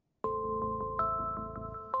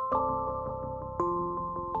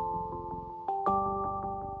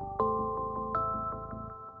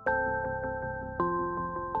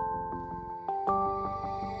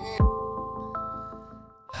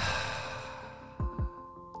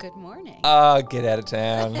Good morning. Oh, get out of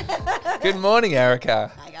town. Good morning,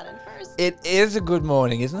 Erica. I got in first. It is a good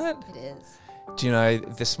morning, isn't it? It is. Do you know,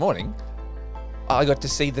 this morning, I got to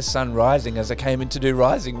see the sun rising as I came in to do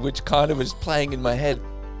Rising, which kind of was playing in my head.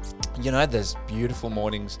 You know, there's beautiful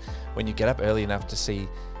mornings when you get up early enough to see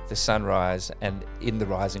the sunrise, and in the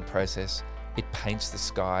rising process, it paints the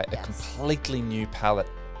sky a completely new palette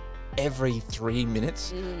every 3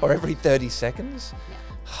 minutes or every 30 seconds. Yeah.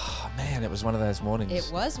 Oh, man, it was one of those mornings.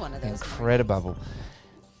 It was one of those. Incredible.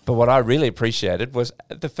 But what I really appreciated was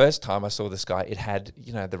the first time I saw the sky, it had,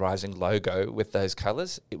 you know, the Rising logo with those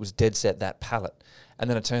colours. It was dead set that palette. And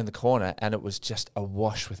then I turned the corner and it was just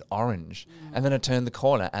awash with orange. And then I turned the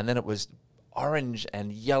corner and then it was orange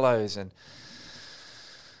and yellows and...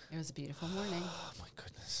 It was a beautiful morning. Oh, my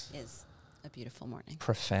goodness. It is a beautiful morning.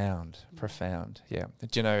 Profound. Yeah.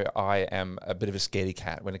 Do you know, I am a bit of a scaredy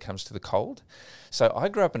cat when it comes to the cold. So I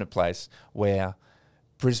grew up in a place where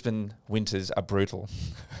Brisbane winters are brutal.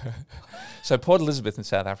 So Port Elizabeth in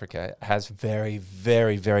South Africa has very,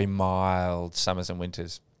 very, very mild summers and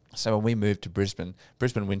winters. So when we moved to Brisbane,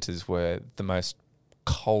 Brisbane winters were the most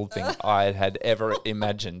cold thing I had ever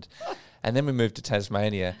imagined. And then we moved to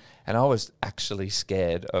Tasmania, and I was actually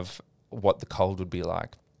scared of what the cold would be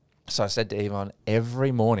like. So I said to Yvonne,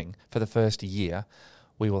 every morning for the first year,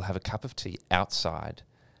 we will have a cup of tea outside.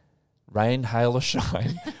 Rain, hail or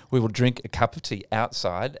shine, we will drink a cup of tea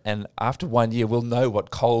outside, and after 1 year, we'll know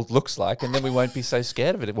what cold looks like, and then we won't be so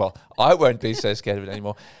scared of it. Well, I won't be so scared of it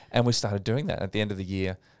anymore. And we started doing that at the end of the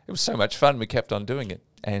year. It was so much fun. We kept on doing it.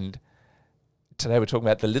 And today we're talking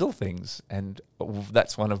about the little things, and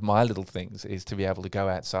that's one of my little things, is to be able to go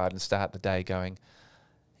outside and start the day going,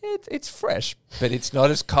 it's fresh, but it's not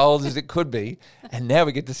as cold as it could be. And now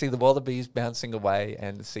we get to see the wallabies bouncing away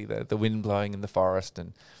and see the wind blowing in the forest,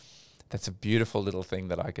 and that's a beautiful little thing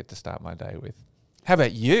that I get to start my day with. How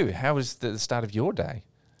about you? How was the start of your day?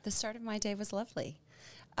 The start of my day was lovely.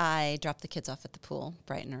 I dropped the kids off at the pool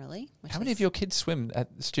bright and early. How many of your kids swim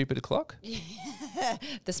at the stupid o'clock?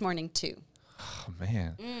 This morning, 2. Oh,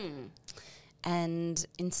 man. And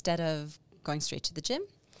instead of going straight to the gym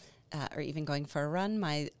or even going for a run,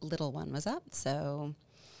 my little one was up. So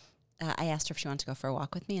I asked her if she wanted to go for a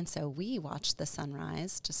walk with me. And so we watched the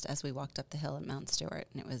sunrise just as we walked up the hill at Mount Stewart.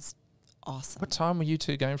 And it was awesome. What time were you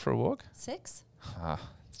two going for a walk? 6.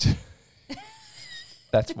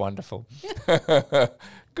 That's wonderful.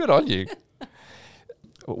 Good on you.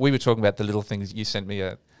 We were talking about the little things. You sent me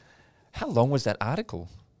how long was that article?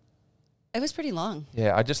 It was pretty long.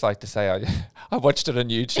 Yeah, I'd just like to say I watched it on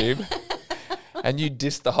YouTube and you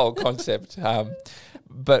dissed the whole concept.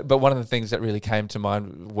 But one of the things that really came to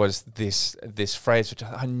mind was this phrase, which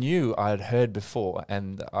I knew I had heard before,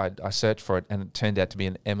 and I searched for it, and it turned out to be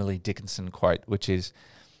an Emily Dickinson quote, which is,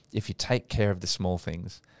 if you take care of the small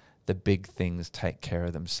things, the big things take care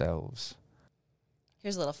of themselves.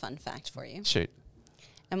 Here's a little fun fact for you. Shoot.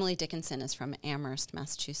 Emily Dickinson is from Amherst,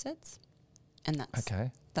 Massachusetts. And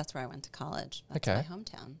that's where I went to college. That's my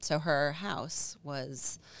hometown. So her house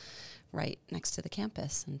was right next to the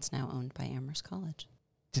campus, and it's now owned by Amherst College.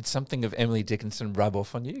 Did something of Emily Dickinson rub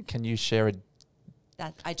off on you? Can you share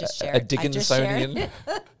I just shared. A Dickinsonian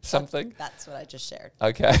something? That's what I just shared.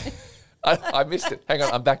 Okay. I missed it. Hang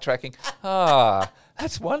on, I'm backtracking.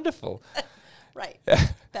 That's wonderful. Right.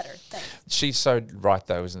 Better. Thanks. She's so right,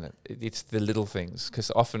 though, isn't it? It's the little things, because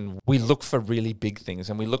often we look for really big things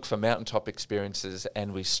and we look for mountaintop experiences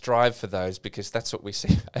and we strive for those because that's what we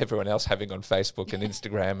see everyone else having on Facebook and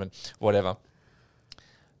Instagram and whatever.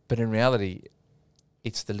 But in reality,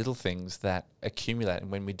 it's the little things that accumulate. And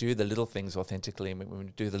when we do the little things authentically and when we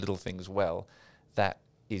do the little things well, that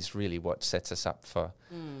is really what sets us up for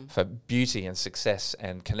beauty and success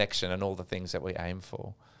and connection and all the things that we aim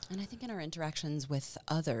for. And I think in our interactions with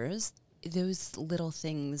others, those little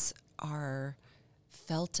things are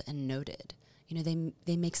felt and noted. You know,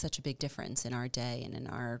 they make such a big difference in our day and in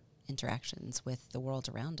our interactions with the world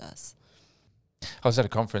around us. I was at a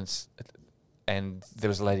conference and there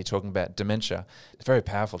was a lady talking about dementia. It's very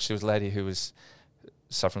powerful. She was a lady who was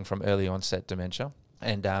suffering from early onset dementia,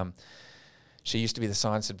 and she used to be the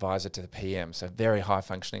science advisor to the PM, so very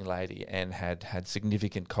high-functioning lady, and had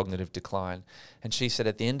significant cognitive decline. And she said,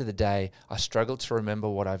 at the end of the day, I struggle to remember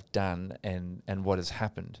what I've done and what has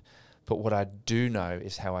happened. But what I do know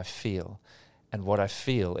is how I feel. And what I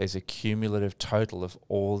feel is a cumulative total of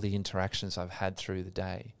all the interactions I've had through the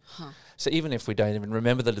day. So even if we don't even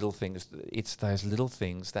remember the little things, it's those little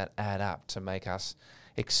things that add up to make us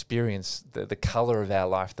experience the colour of our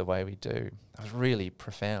life the way we do. It was really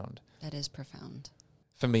profound. That is profound.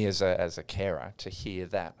 for me as a carer to hear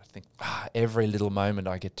that, I think every little moment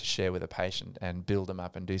I get to share with a patient and build them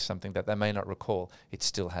up and do something that they may not recall, it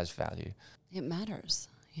still has value. It matters,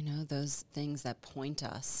 those things that point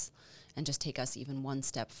us and just take us even one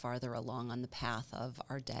step farther along on the path of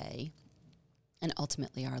our day and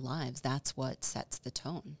ultimately our lives. That's what sets the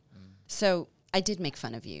tone. So I did make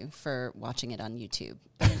fun of you for watching it on YouTube,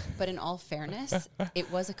 but in all fairness,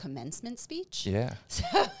 it was a commencement speech. Yeah. So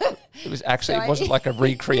it was actually, it wasn't like a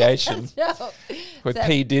recreation with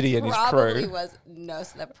P. Diddy and his crew.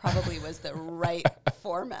 So that probably was the right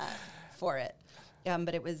format for it.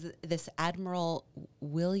 But it was this Admiral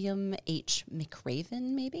William H.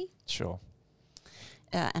 McRaven, maybe? Sure.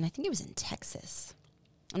 And I think it was in Texas.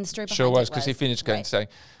 And the story behind Sure was, because he finished going saying,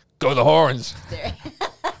 "Go the Horns."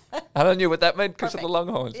 And I knew what that meant because of the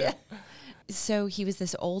Longhorns. Yeah. So he was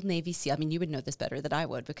this old Navy SEAL. I mean, you would know this better than I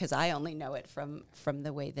would because I only know it from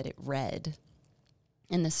the way that it read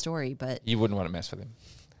in the story. But you wouldn't want to mess with him.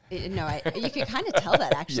 You could kind of tell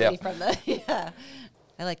that actually from the. Yeah.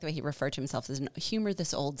 I like the way he referred to himself as humor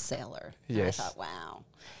this old sailor. Yes. And I thought,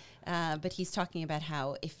 wow. But he's talking about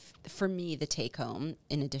how, for me, the take home,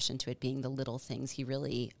 in addition to it being the little things, he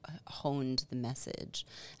really honed the message.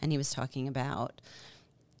 And he was talking about,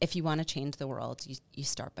 if you want to change the world, you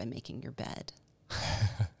start by making your bed. I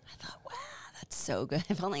thought, wow, that's so good.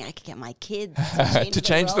 If only I could get my kids to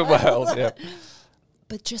change the world. Yeah.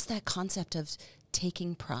 But just that concept of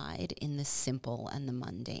taking pride in the simple and the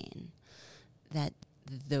mundane, that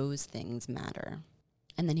those things matter.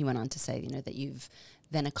 And then he went on to say, that you've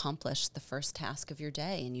then accomplished the first task of your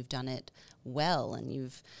day and you've done it well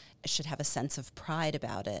and should have a sense of pride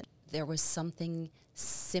about it. There was something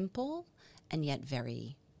simple and yet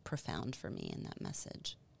very profound for me in that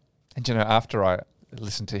message. And after I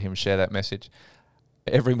listened to him share that message,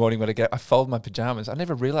 every morning when I get, I fold my pajamas. I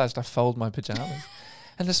never realized I fold my pajamas.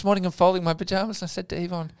 And this morning I'm folding my pajamas and I said to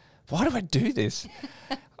Yvonne, why do I do this?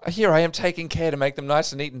 Here I am taking care to make them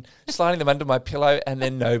nice and neat and sliding them under my pillow, and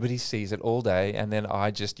then nobody sees it all day, and then I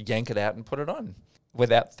just yank it out and put it on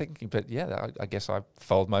without thinking. But yeah, I guess I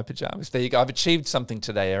fold my pajamas. There you go. I've achieved something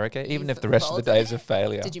today, Erica, even if the rest of the day is a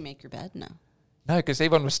failure. Did you make your bed? No. No, because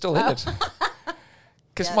Yvonne was still in it.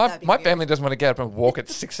 Because my family doesn't want to get up and walk at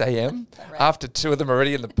 6 a.m. after two of them are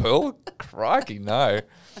already in the pool. Crikey, no.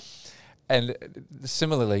 And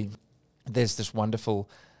similarly, there's this wonderful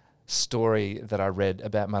story that I read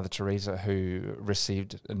about Mother Teresa, who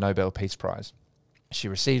received a Nobel Peace Prize. She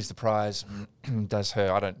receives the prize, does her,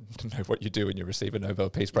 I don't know what you do when you receive a Nobel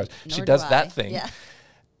Peace Prize. She does that thing. Yeah.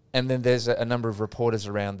 And then there's a number of reporters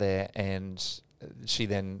around there, and she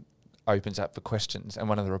then opens up for questions. And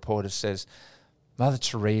one of the reporters says, Mother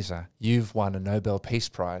Teresa, you've won a Nobel Peace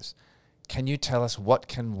Prize. Can you tell us what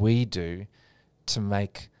can we do to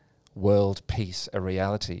make world peace a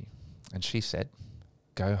reality? And she said,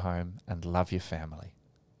 go home and love your family.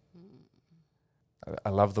 I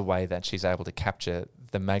love the way that she's able to capture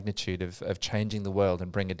the magnitude of changing the world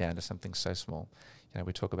and bring it down to something so small.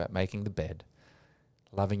 We talk about making the bed,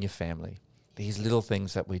 loving your family, these little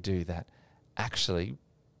things that we do that actually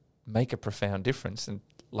make a profound difference. And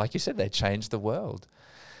like you said, they change the world.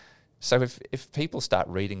 So if people start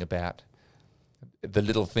reading about the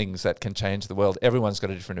little things that can change the world, everyone's got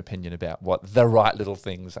a different opinion about what the right little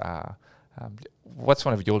things are. What's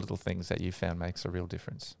one of your little things that you found makes a real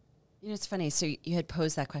difference? It's funny. So you had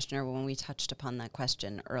posed that question, or when we touched upon that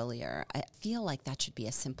question earlier, I feel like that should be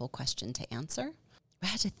a simple question to answer. I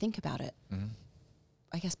had to think about it. Mm-hmm.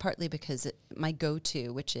 I guess partly because my go-to,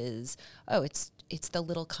 which is, it's the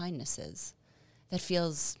little kindnesses. That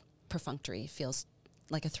feels perfunctory, feels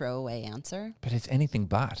like a throwaway answer. But it's anything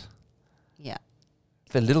but. Yeah.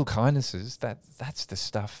 The little kindnesses, that's the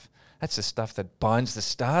stuff. That's the stuff that binds the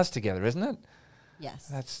stars together, isn't it? Yes.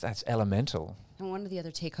 That's elemental. And one of the other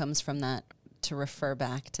take-homes from that, to refer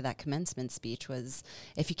back to that commencement speech, was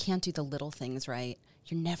if you can't do the little things right,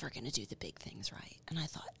 you're never going to do the big things right. And I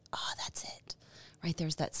thought, that's it. Right?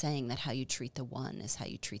 There's that saying that how you treat the one is how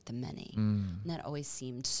you treat the many. And that always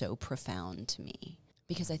seemed so profound to me,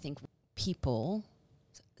 because I think people,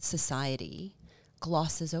 society,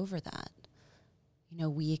 glosses over that.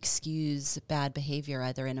 We excuse bad behavior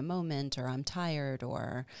either in a moment or I'm tired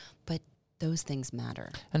but those things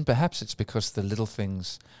matter. And perhaps it's because the little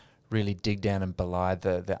things really dig down and belie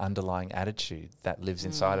the underlying attitude that lives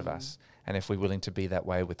inside of us. And if we're willing to be that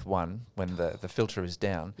way with one, when the filter is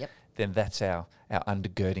down, then that's our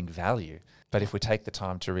undergirding value. But if we take the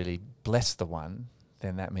time to really bless the one,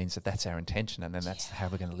 then that means that's our intention, and then that's how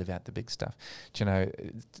we're going to live out the big stuff.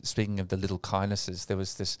 Speaking of the little kindnesses, there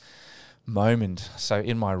was this moment. So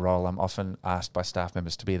in my role, I'm often asked by staff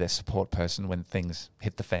members to be their support person when things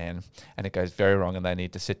hit the fan and it goes very wrong and they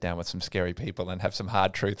need to sit down with some scary people and have some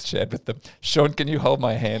hard truths shared with them. Sean, can you hold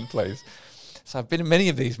my hand, please? So I've been in many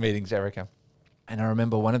of these meetings, Erica. And I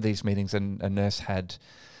remember one of these meetings, and a nurse had,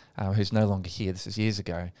 who's no longer here, this is years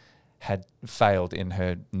ago, had failed in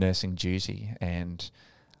her nursing duty, and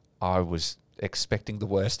I was expecting the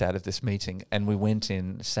worst out of this meeting. And we went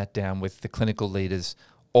in, sat down with the clinical leaders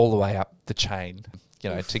all the way up the chain,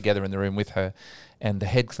 together in the room with her. And the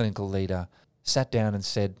head clinical leader sat down and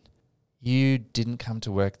said, you didn't come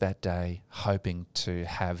to work that day hoping to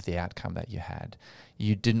have the outcome that you had.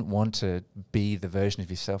 You didn't want to be the version of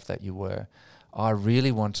yourself that you were. I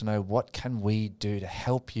really want to know, what can we do to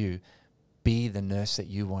help you be the nurse that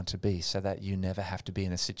you want to be, so that you never have to be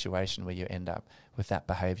in a situation where you end up with that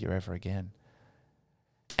behaviour ever again.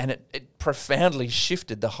 And it profoundly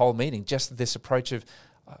shifted the whole meeting, just this approach of,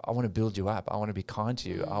 I want to build you up. I want to be kind to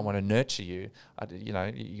you. I want to nurture you.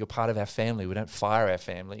 You're part of our family. We don't fire our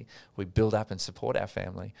family. We build up and support our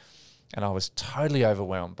family. And I was totally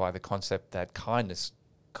overwhelmed by the concept that kindness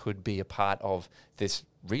could be a part of this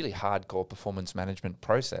really hardcore performance management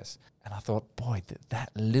process. And I thought, boy,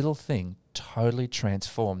 that little thing totally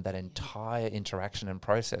transformed that entire interaction and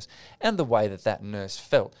process, and the way that nurse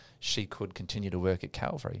felt she could continue to work at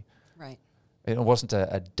Calvary. Right. It wasn't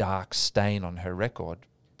a dark stain on her record,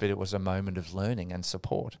 but it was a moment of learning and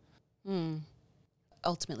support.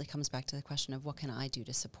 Ultimately comes back to the question of, what can I do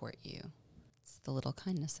to support you? It's the little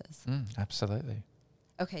kindnesses. Absolutely.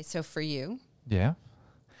 Okay, so for you, yeah,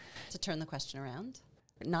 to turn the question around,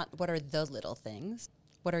 not what are the little things,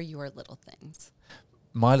 what are your little things?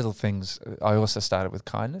 My little things, I also started with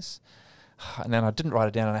kindness. And then I didn't write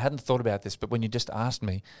it down, and I hadn't thought about this, but when you just asked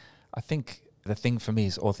me, I think the thing for me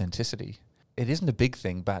is authenticity. It isn't a big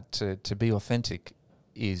thing, but to be authentic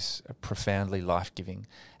is profoundly life-giving.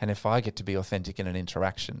 And if I get to be authentic in an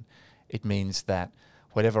interaction, it means that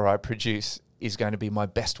whatever I produce is going to be my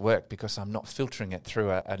best work, because I'm not filtering it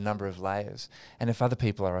through a number of layers. And if other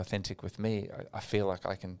people are authentic with me, I feel like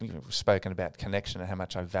I can, we've spoken about connection and how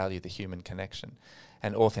much I value the human connection.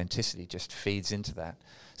 And authenticity just feeds into that.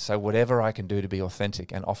 So whatever I can do to be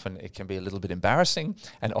authentic, and often it can be a little bit embarrassing,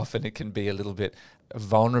 and often it can be a little bit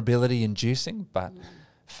vulnerability inducing, but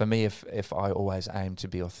for me, if I always aim to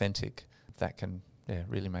be authentic, that can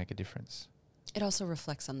really make a difference. It also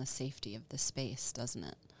reflects on the safety of the space, doesn't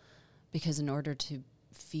it? Because in order to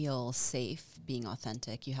feel safe being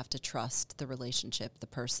authentic, you have to trust the relationship, the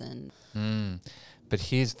person. But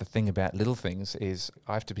here's the thing about little things is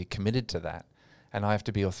I have to be committed to that, and I have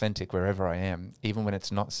to be authentic wherever I am, even when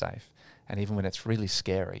it's not safe, and even when it's really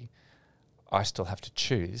scary. I still have to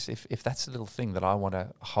choose. If that's a little thing that I want to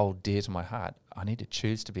hold dear to my heart, I need to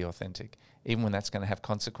choose to be authentic, even when that's going to have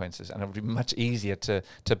consequences. And it would be much easier to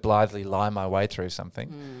blithely lie my way through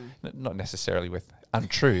something, not necessarily with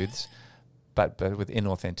untruths, but with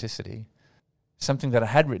inauthenticity. Something that I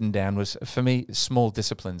had written down was, for me, small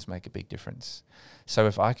disciplines make a big difference. So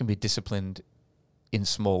if I can be disciplined in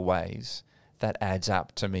small ways, that adds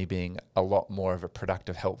up to me being a lot more of a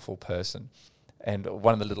productive, helpful person. And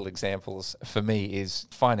one of the little examples for me is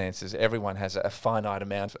finances. Everyone has a finite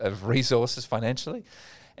amount of resources financially,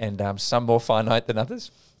 and some more finite than others.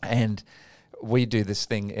 And we do this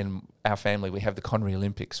thing in our family. We have the Conry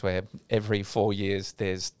Olympics, where every 4 years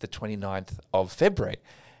there's the 29th of February.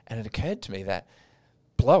 And it occurred to me that,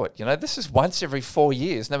 blow it, this is once every 4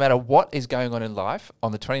 years. No matter what is going on in life,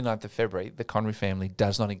 on the 29th of February, the Conry family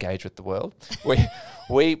does not engage with the world.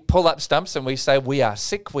 We pull up stumps and we say we are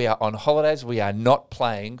sick, we are on holidays, we are not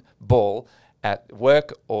playing ball at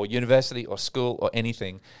work or university or school or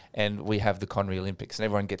anything, and we have the Conry Olympics, and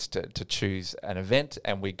everyone gets to choose an event,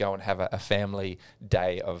 and we go and have a family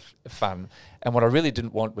day of fun. And what I really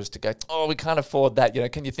didn't want was to go, we can't afford that,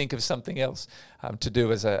 can you think of something else to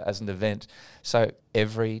do as an event? So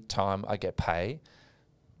every time I get pay,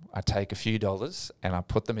 I take a few dollars and I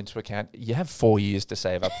put them into account. You have 4 years to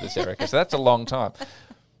save up for this, Erica, so that's a long time.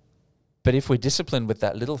 But if we're disciplined with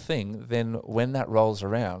that little thing, then when that rolls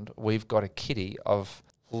around, we've got a kitty of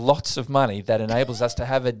lots of money that enables us to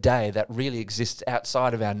have a day that really exists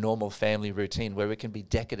outside of our normal family routine, where we can be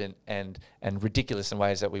decadent and ridiculous in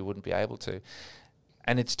ways that we wouldn't be able to.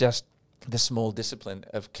 And it's just the small discipline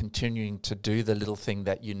of continuing to do the little thing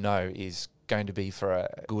that is going to be for a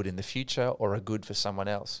good in the future or a good for someone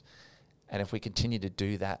else. And if we continue to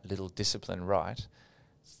do that little discipline right,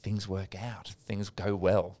 things work out, things go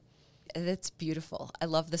well. That's beautiful. I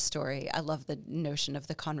love the story. I love the notion of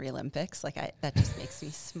the Conry Olympics. That just makes me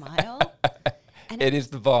smile. And It is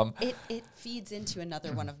the bomb. It feeds into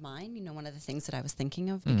another one of mine. You know, one of the things that I was thinking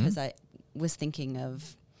of, because I was thinking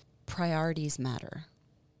of priorities matter.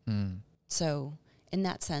 So in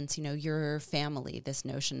that sense, you know, your family, this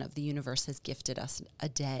notion of the universe has gifted us a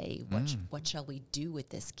day. What shall we do with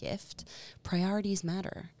this gift? Priorities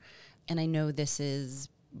matter. And I know this is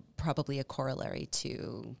probably a corollary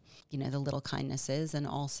to, you know, the little kindnesses, and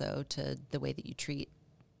also to the way that you treat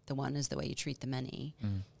the one is the way you treat the many.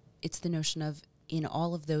 It's the notion of, in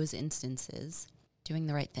all of those instances, doing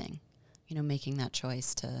the right thing, you know, making that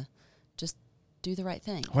choice to just do the right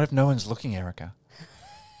thing. What if no one's looking, Erica?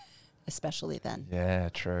 Especially then. Yeah,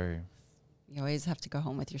 true. You always have to go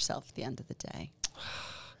home with yourself at the end of the day.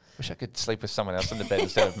 Wish I could sleep with someone else in the bed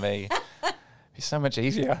instead of me. It'd be so much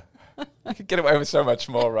easier. I could get away with so much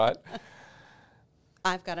more, right?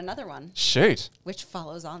 I've got another one. Shoot. Which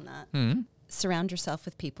follows on that. Surround yourself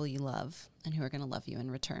with people you love and who are going to love you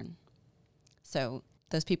in return. So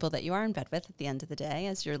those people that you are in bed with at the end of the day,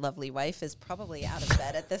 as your lovely wife is probably out of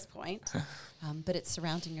bed at this point, but it's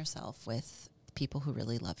surrounding yourself with people who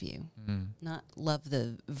really love you, not love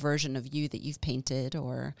the version of you that you've painted,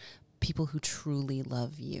 or people who truly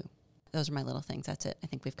love you. Those are my little things. That's it. I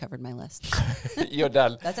think we've covered my list. You're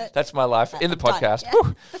done. That's it. That's my life in the I'm done. podcast.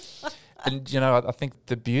 Yeah. And, you know, I think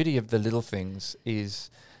the beauty of the little things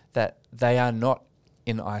is that they are not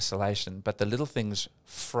in isolation, but the little things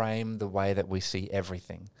frame the way that we see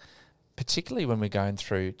everything. Particularly when we're going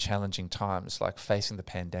through challenging times, like facing the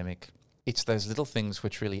pandemic, it's those little things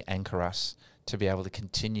which really anchor us to be able to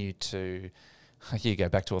continue to, here you go,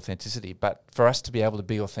 back to authenticity, but for us to be able to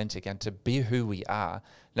be authentic and to be who we are,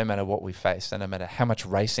 no matter what we face, and no matter how much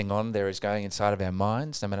racing on there is going inside of our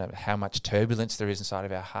minds, no matter how much turbulence there is inside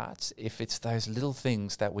of our hearts, if it's those little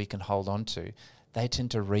things that we can hold on to, they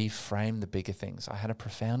tend to reframe the bigger things. I had a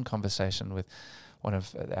profound conversation with one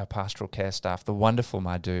of our pastoral care staff, the wonderful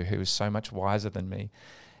Madhu, who is so much wiser than me.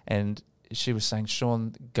 And she was saying,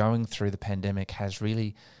 Sean, going through the pandemic has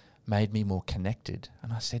really made me more connected.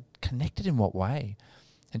 And I said, connected in what way?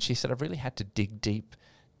 And she said, I've really had to dig deep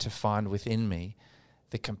to find within me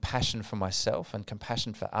the compassion for myself and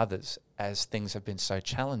compassion for others as things have been so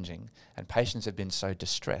challenging and patients have been so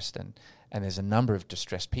distressed, and there's a number of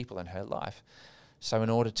distressed people in her life. So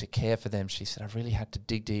in order to care for them, she said, I've really had to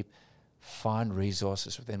dig deep, find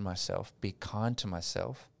resources within myself, be kind to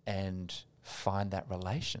myself, and find that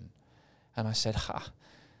relation. And I said,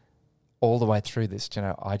 all the way through this, you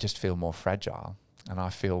know, I just feel more fragile and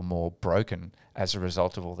I feel more broken as a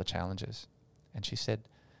result of all the challenges. And she said,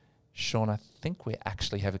 Sean, I think we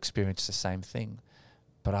actually have experienced the same thing,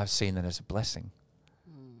 but I've seen it as a blessing.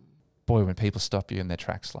 Boy, when people stop you in their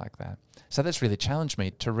tracks like that. So that's really challenged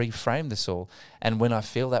me to reframe this all. And when I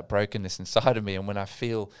feel that brokenness inside of me, and when I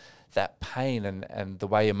feel that pain and the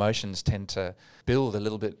way emotions tend to build a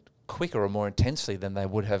little bit quicker or more intensely than they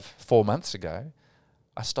would have 4 months ago,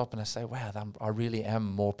 I stop and I say, wow, I really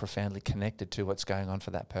am more profoundly connected to what's going on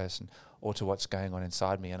for that person or to what's going on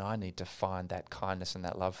inside me, and I need to find that kindness and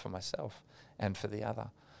that love for myself and for the other.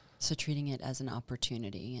 So treating it as an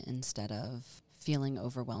opportunity instead of feeling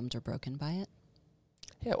overwhelmed or broken by it?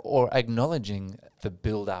 Yeah, or acknowledging the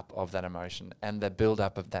build-up of that emotion and the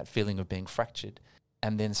build-up of that feeling of being fractured,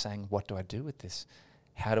 and then saying, what do I do with this?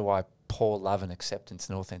 How do I pour love and acceptance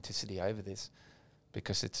and authenticity over this?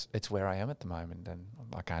 Because it's where I am at the moment, and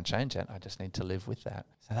I can't change that. I just need to live with that.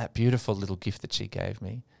 So that beautiful little gift that she gave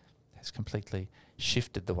me has completely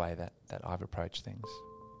shifted the way that I've approached things.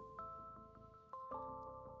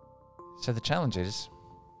 So the challenge is,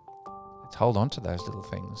 let's hold on to those little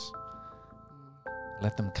things.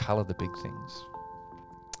 Let them colour the big things.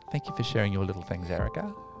 Thank you for sharing your little things,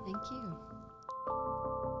 Erica. Thank you.